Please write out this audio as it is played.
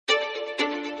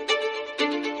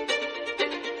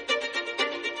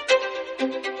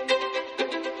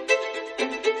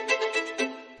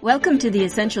Welcome to the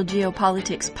Essential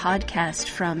Geopolitics podcast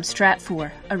from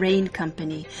Stratfor, a RANE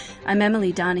company. I'm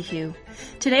Emily Donahue.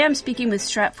 Today I'm speaking with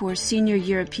Stratfor's senior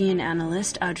European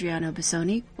analyst, Adriano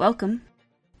Bosoni. Welcome.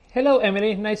 Hello,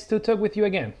 Emily. Nice to talk with you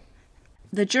again.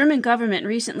 The German government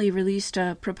recently released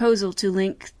a proposal to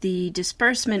link the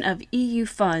disbursement of EU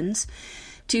funds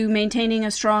to maintaining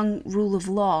a strong rule of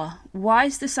law. Why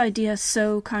is this idea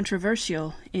so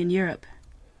controversial in Europe?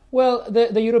 Well,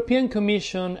 the European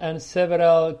Commission and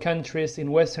several countries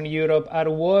in Western Europe are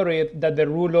worried that the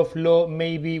rule of law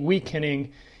may be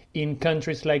weakening in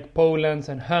countries like Poland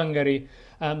and Hungary.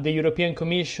 The European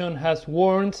Commission has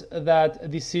warned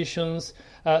that decisions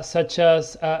such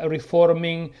as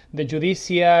reforming the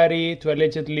judiciary to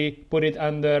allegedly put it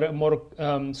under more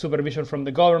supervision from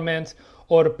the government,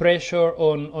 or pressure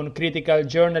on critical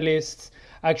journalists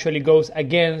actually goes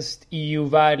against EU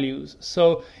values.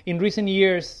 So in recent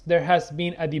years, there has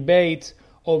been a debate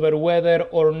over whether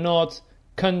or not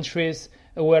countries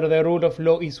where the rule of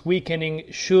law is weakening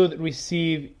should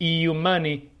receive EU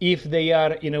money if they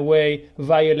are in a way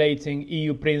violating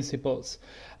EU principles.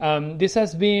 This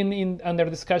has been under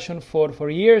discussion for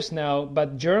years now,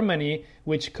 but Germany,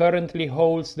 which currently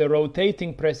holds the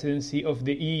rotating presidency of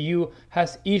the EU,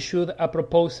 has issued a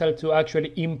proposal to actually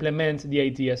implement the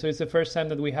idea. So it's the first time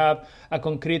that we have a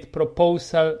concrete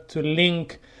proposal to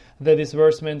link the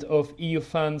disbursement of EU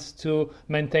funds to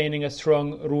maintaining a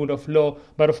strong rule of law.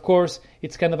 But of course,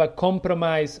 it's kind of a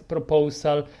compromise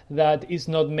proposal that is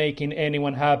not making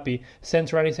anyone happy.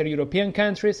 Central and Eastern European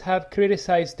countries have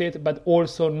criticized it, but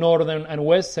also Northern and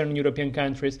Western European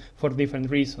countries for different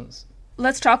reasons.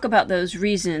 Let's talk about those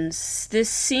reasons.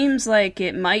 This seems like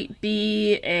it might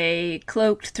be a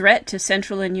cloaked threat to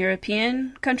Central and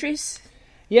European countries.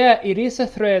 Yeah, it is a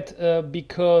threat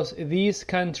because these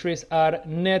countries are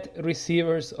net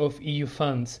receivers of EU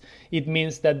funds. It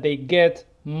means that they get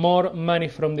more money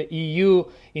from the EU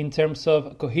in terms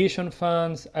of cohesion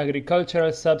funds,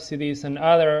 agricultural subsidies, and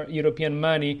other European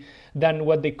money than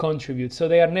what they contribute. So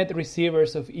they are net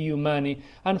receivers of EU money.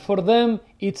 And for them,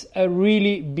 it's a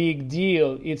really big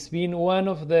deal. It's been one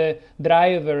of the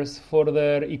drivers for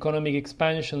their economic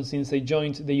expansion since they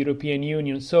joined the European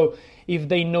Union. So if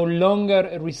they no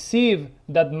longer receive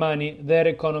that money, their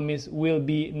economies will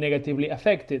be negatively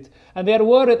affected. And they are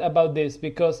worried about this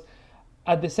because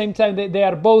at the same time, they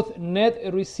are both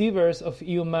net receivers of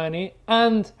EU money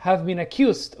and have been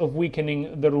accused of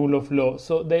weakening the rule of law.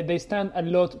 So they stand a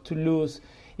lot to lose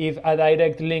if a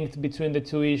direct link between the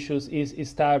two issues is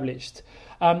established.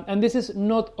 And this is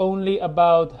not only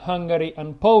about Hungary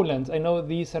and Poland. I know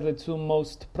these are the two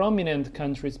most prominent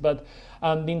countries, but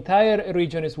the entire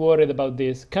region is worried about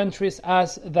this. Countries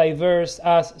as diverse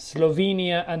as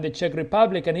Slovenia and the Czech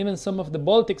Republic, and even some of the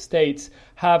Baltic states,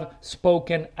 have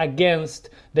spoken against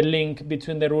the link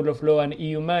between the rule of law and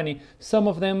EU money. Some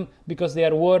of them because they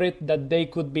are worried that they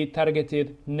could be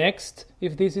targeted next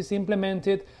if this is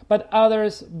implemented, but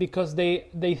others because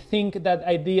they think that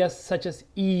ideas such as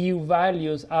EU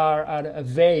values are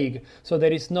vague. So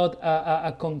there is not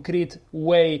a concrete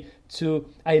way to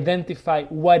identify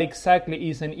what exactly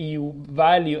is an EU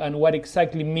value and what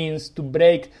exactly means to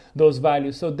break those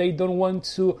values. So they don't want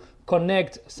to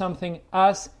connect something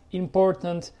as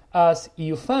important as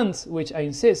EU funds, which I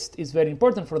insist is very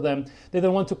important for them. They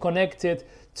don't want to connect it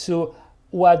to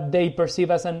what they perceive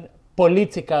as an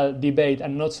political debate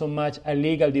and not so much a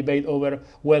legal debate over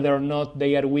whether or not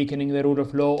they are weakening the rule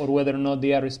of law or whether or not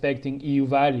they are respecting EU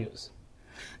values.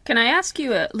 Can I ask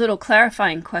you a little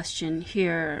clarifying question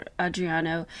here,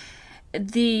 Adriano?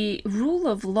 The rule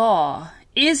of law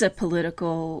is a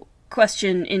political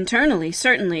question internally,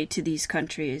 certainly, to these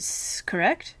countries,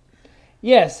 correct?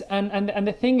 Yes, and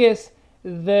the thing is,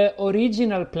 the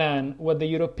original plan, what the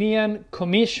European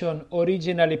Commission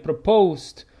originally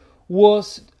proposed,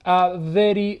 was a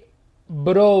very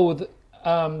broad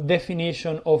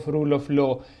definition of rule of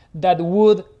law that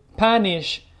would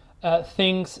punish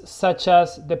things such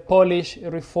as the Polish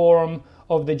reform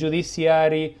of the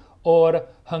judiciary or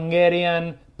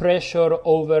Hungarian pressure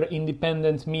over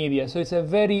independent media. So it's a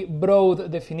very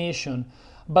broad definition.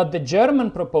 But the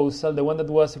German proposal, the one that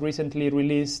was recently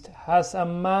released, has a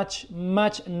much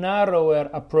narrower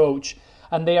approach.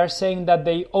 And they are saying that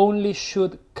they only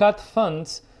should cut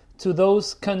funds to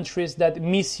those countries that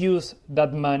misuse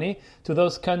that money, to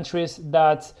those countries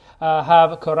that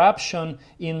have corruption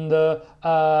in the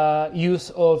use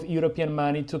of European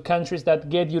money, to countries that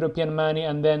get European money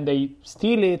and then they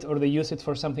steal it or they use it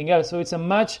for something else. So it's a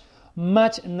much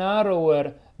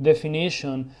narrower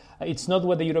definition. It's not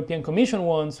what the European Commission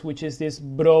wants, which is this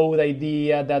broad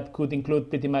idea that could include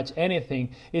pretty much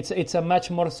anything. It's a much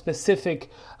more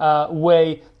specific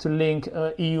way to link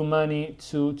EU money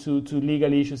to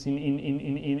legal issues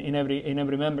in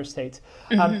every member state.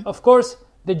 Of course,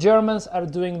 the Germans are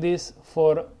doing this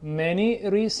for many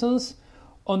reasons.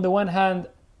 On the one hand,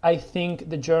 I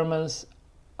think the Germans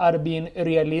are being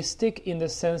realistic in the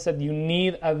sense that you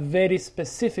need a very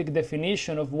specific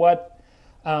definition of what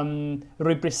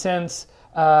represents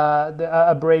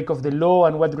a break of the law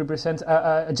and what represents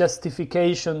a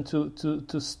justification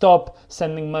to stop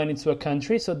sending money to a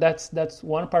country. So that's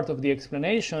one part of the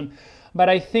explanation. But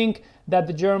I think that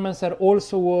the Germans are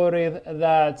also worried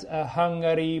that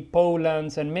Hungary,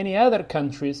 Poland, and many other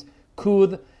countries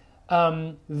could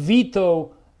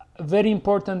veto very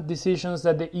important decisions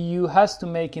that the EU has to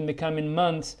make in the coming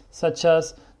months, such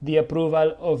as the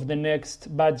approval of the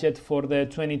next budget for the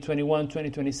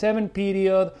 2021-2027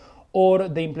 period, or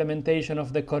the implementation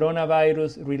of the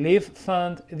coronavirus relief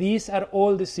fund. These are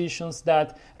all decisions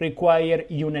that require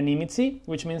unanimity,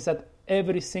 which means that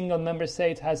every single member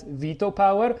state has veto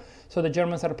power. So the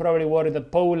Germans are probably worried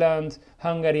that Poland,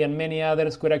 Hungary, and many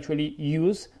others could actually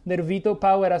use their veto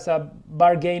power as a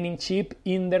bargaining chip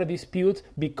in their dispute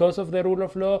because of the rule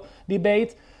of law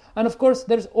debate. And of course,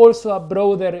 there's also a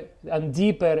broader and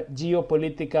deeper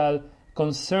geopolitical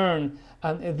concern.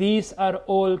 And these are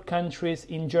all countries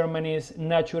in Germany's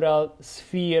natural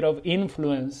sphere of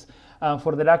influence.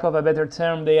 For the lack of a better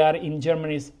term, they are in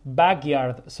Germany's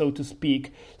backyard, so to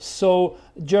speak. So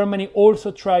Germany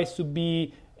also tries to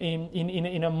be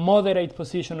in a moderate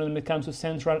position when it comes to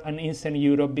Central and Eastern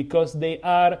Europe, because they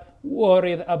are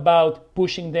worried about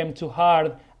pushing them too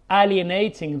hard,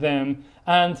 alienating them,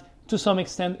 and to some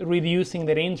extent reducing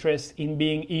their interest in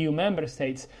being EU member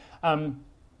states.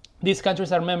 These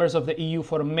countries are members of the EU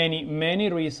for many, many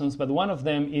reasons, but one of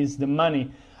them is the money.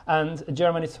 And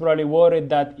Germany is probably worried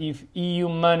that if EU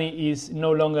money is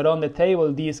no longer on the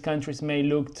table, these countries may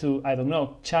look to, I don't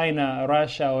know, China,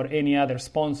 Russia, or any other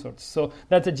sponsors. So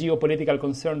that's a geopolitical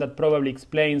concern that probably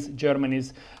explains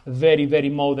Germany's very, very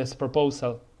modest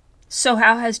proposal. So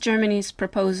how has Germany's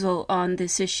proposal on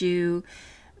this issue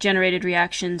generated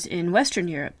reactions in Western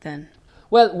Europe then?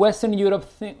 Well, Western Europe,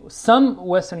 some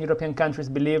Western European countries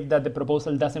believe that the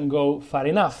proposal doesn't go far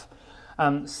enough.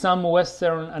 Some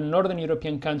Western and Northern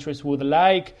European countries would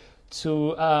like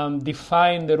to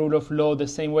define the rule of law the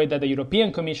same way that the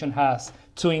European Commission has,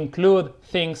 to include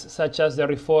things such as the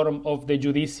reform of the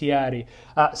judiciary.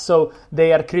 So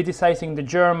they are criticizing the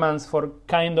Germans for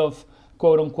kind of,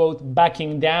 quote-unquote,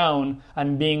 backing down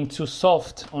and being too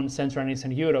soft on Central and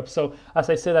Eastern Europe. So,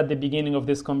 as I said at the beginning of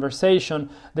this conversation,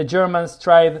 the Germans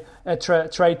tried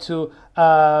to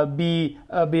be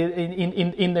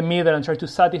in the middle and try to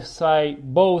satisfy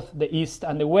both the East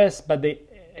and the West, but they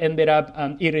ended up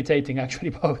irritating actually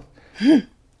both.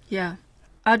 Yeah.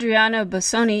 Adriano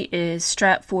Bosoni is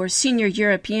Stratfor Senior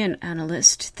European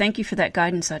Analyst. Thank you for that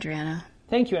guidance, Adriano.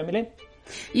 Thank you, Emily.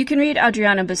 You can read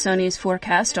Adriano Bosoni's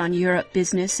forecast on Europe,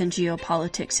 business, and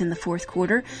geopolitics in the fourth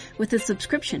quarter with a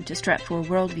subscription to Stratfor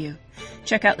Worldview.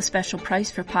 Check out the special price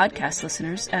for podcast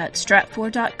listeners at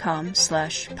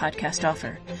stratfor.com/podcast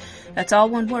offer. That's all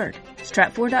one word,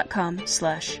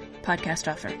 stratfor.com/podcast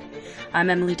offer. I'm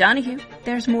Emily Donahue.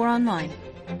 There's more online.